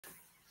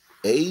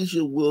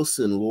Asia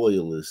Wilson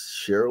loyalist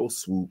Sheryl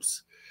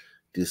Swoopes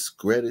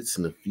discredits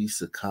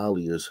Nafisa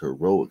Collier's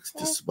heroics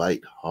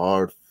despite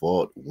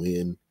hard-fought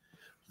win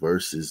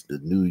versus the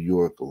New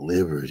York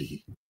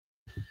Liberty.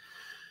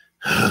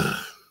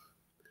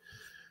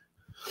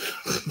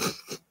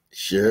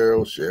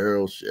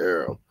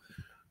 Sheryl.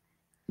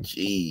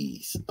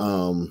 Jeez.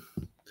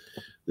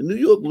 The New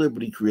York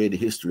Liberty created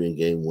history in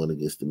Game 1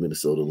 against the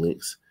Minnesota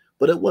Lynx,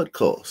 but at what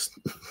cost?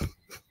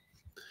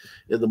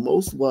 In the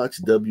most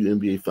watched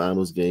WNBA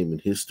Finals game in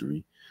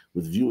history,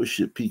 with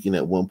viewership peaking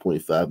at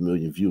 1.5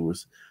 million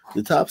viewers,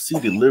 the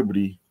top-seeded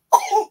Liberty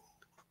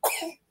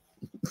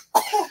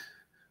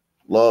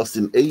lost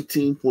an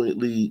 18-point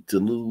lead to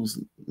lose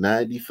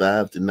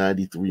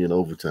 95-93 in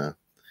overtime.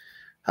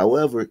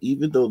 However,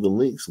 even though the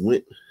Lynx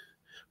went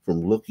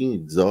from looking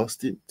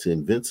exhausted to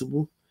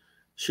invincible,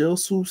 Sheryl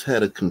Swoopes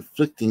had a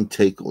conflicting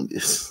take on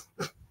this.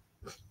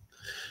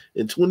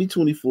 In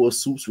 2024,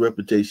 Swoopes'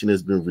 reputation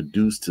has been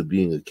reduced to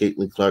being a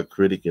Caitlin Clark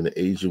critic and an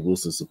Asia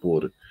Wilson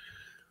supporter.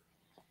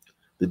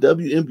 The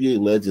WNBA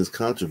legend's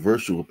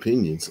controversial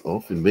opinions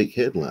often make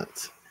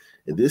headlines,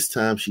 and this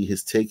time she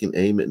has taken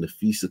aim at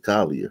Nafisa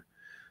Collier,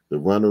 the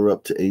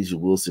runner-up to Asia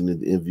Wilson in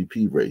the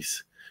MVP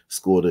race,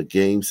 scored a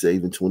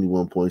game-saving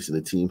 21 points and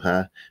a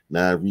team-high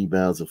 9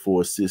 rebounds and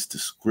 4 assists to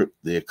script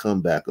their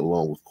comeback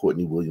along with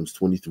Courtney Williams'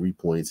 23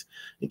 points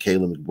and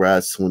Kayla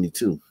McBride's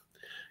 22.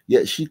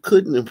 Yet she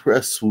couldn't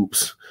impress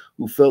Swoopes,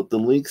 who felt the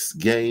Lynx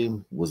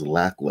game was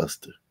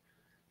lackluster.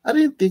 I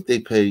didn't think they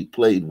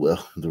played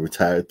well, the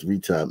retired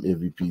 3-time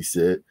MVP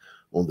said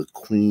on the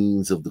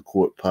Queens of the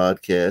Court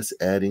podcast,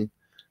 adding,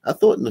 I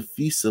thought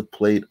Nafisa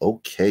played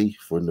okay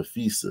for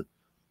Nafisa.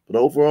 But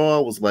overall,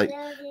 I was like,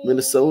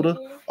 Minnesota,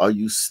 are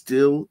you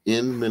still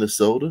in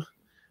Minnesota?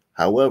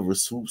 However,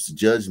 Swoopes'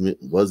 judgment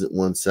wasn't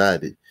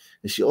one-sided,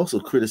 and she also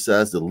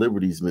criticized the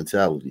Liberty's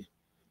mentality.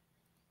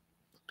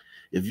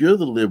 If you're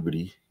the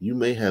Liberty, you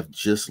may have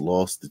just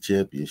lost the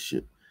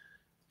championship,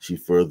 she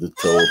further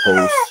told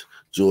host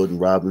Jordan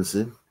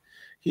Robinson.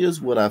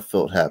 Here's what I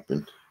felt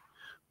happened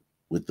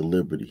with the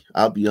Liberty.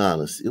 I'll be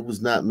honest, it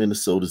was not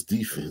Minnesota's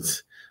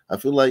defense. I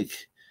feel like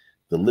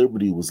the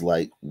Liberty was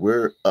like,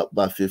 we're up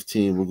by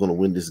 15, we're going to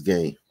win this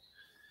game.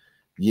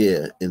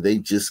 Yeah, and they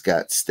just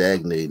got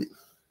stagnated.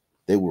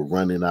 They were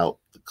running out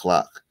the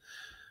clock.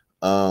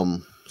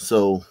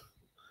 So,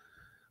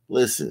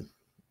 listen,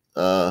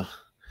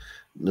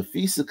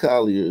 Nafisa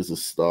Collier is a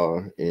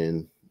star,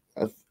 and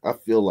I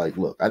feel like,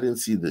 look, I didn't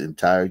see the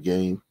entire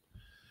game,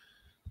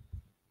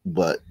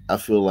 but I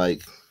feel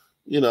like,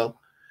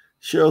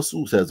 Sheryl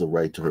Swoopes has a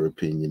right to her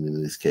opinion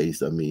in this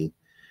case. I mean,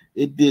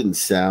 it didn't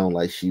sound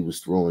like she was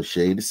throwing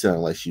shade. It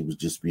sounded like she was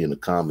just being a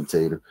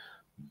commentator.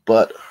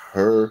 But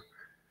her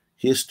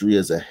history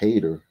as a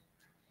hater,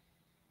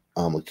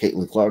 a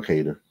Caitlin Clark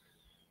hater,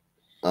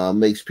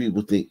 makes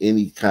people think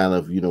any kind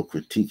of,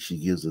 critique she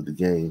gives of the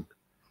game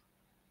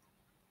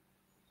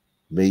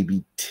may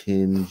be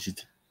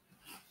tinged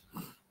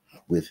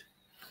with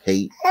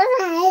hate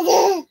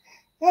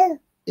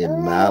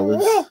and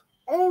malice.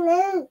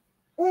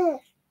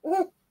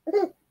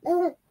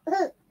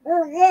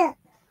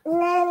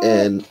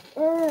 And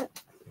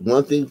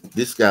one thing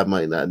this guy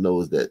might not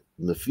know is that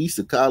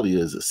Nafisa Collier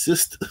is a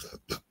sister.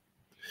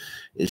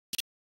 And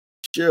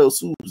Sheryl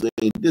Swoopes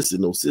ain't dissing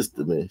no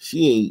sister, man.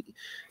 She ain't.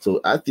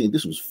 So I think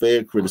this was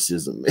fair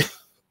criticism, man.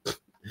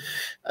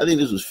 I think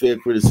this was fair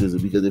criticism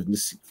because if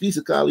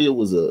Nafisa Collier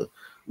was a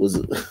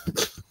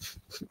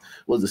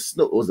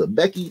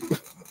Becky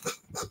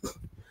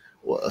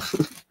or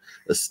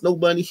a Snow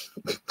Bunny,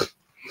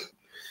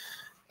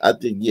 I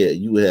think, yeah,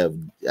 you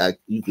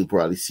could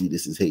probably see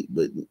this as hate,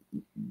 but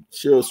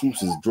Sheryl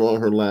Swoopes is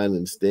drawing her line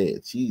in the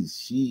stand. She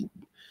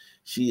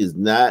is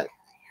not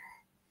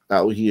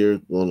out here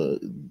gonna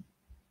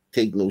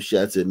take no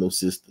shots at no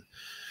sister.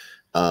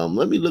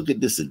 Let me look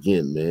at this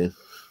again, man.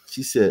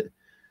 She said,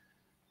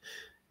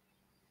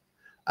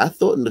 I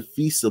thought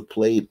Nafisa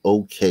played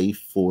okay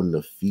for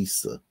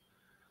Nafisa.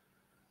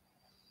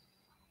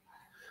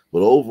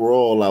 But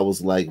overall, I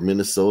was like,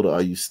 Minnesota,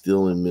 are you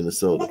still in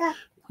Minnesota?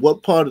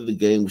 What part of the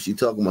game was she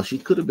talking about? She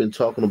could have been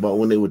talking about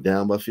when they were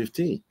down by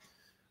 15.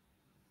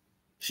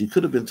 She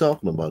could have been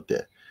talking about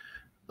that.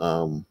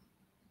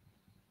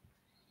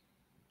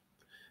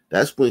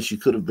 That's when she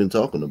could have been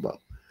talking about.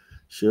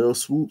 Sheryl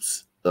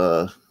Swoopes,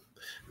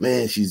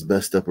 man, she's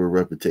messed up her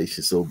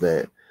reputation so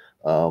bad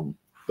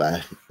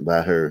by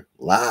her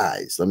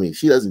lies. I mean,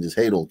 she doesn't just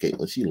hate on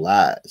Caitlin, she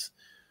lies.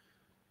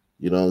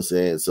 You know what I'm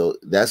saying? So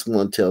that's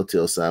one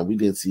telltale sign. We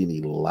didn't see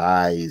any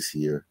lies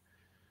here.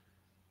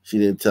 She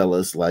didn't tell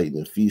us like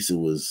Nafisa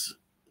was,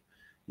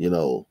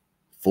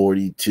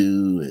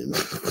 42 and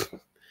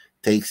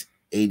takes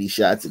 80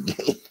 shots a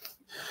game.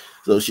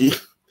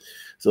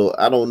 So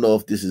I don't know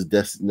if this is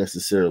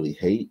necessarily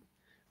hate.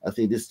 I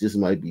think this just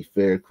might be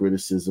fair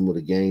criticism of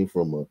the game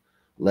from a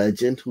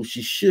legend who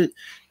she's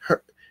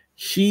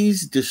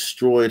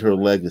destroyed her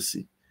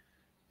legacy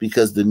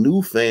because the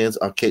new fans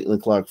are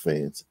Caitlin Clark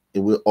fans,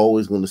 and we're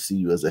always going to see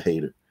you as a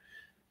hater.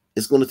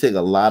 It's going to take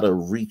a lot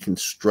of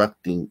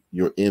reconstructing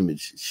your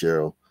image,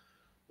 Sheryl,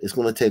 it's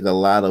going to take a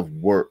lot of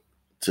work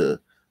to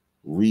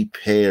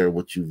repair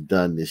what you've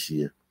done this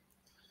year.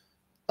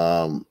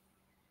 And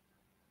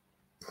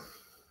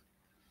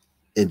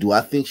do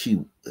I think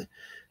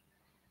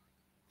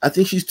I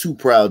think she's too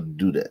proud to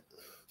do that.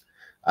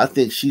 I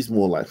think she's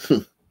more like,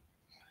 you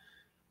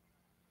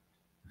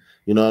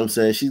know what I'm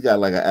saying? She's got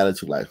like an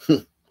attitude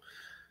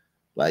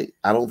like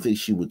I don't think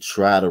she would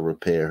try to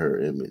repair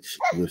her image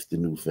with the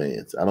new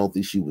fans. I don't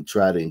think she would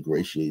try to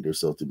ingratiate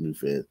herself to new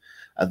fans.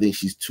 I think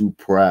she's too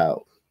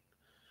proud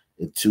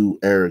and too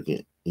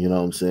arrogant, you know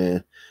what I'm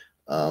saying,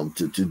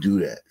 to do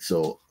that.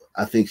 So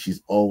I think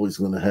she's always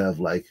going to have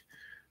like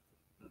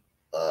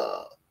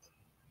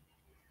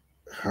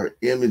her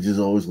image is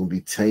always going to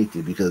be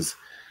tainted because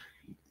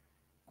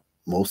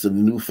most of the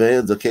new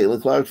fans are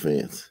Caitlin Clark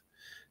fans,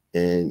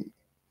 and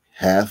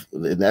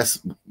that's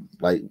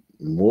like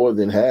more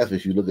than half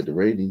if you look at the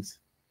ratings.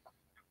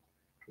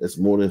 That's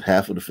more than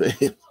half of the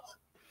fans.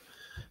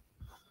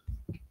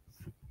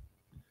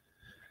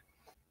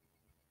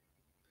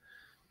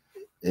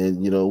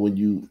 And you know when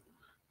you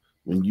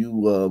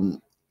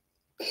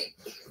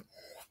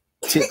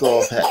tick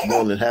off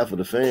more than half of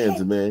the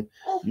fans, man,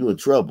 you in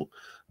trouble.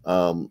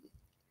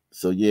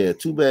 So yeah,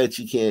 too bad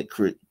she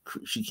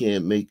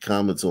can't make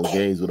comments on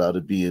games without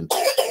it being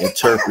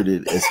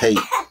interpreted as hate.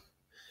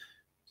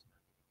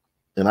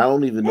 And I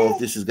don't even know if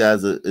this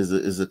guy's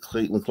is a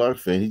Caitlin Clark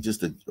fan. He's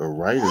just a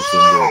writer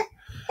somewhere.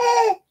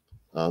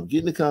 Get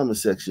in the comment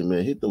section,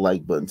 man. Hit the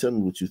like button. Tell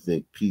me what you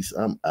think. Peace.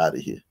 I'm out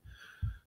of here.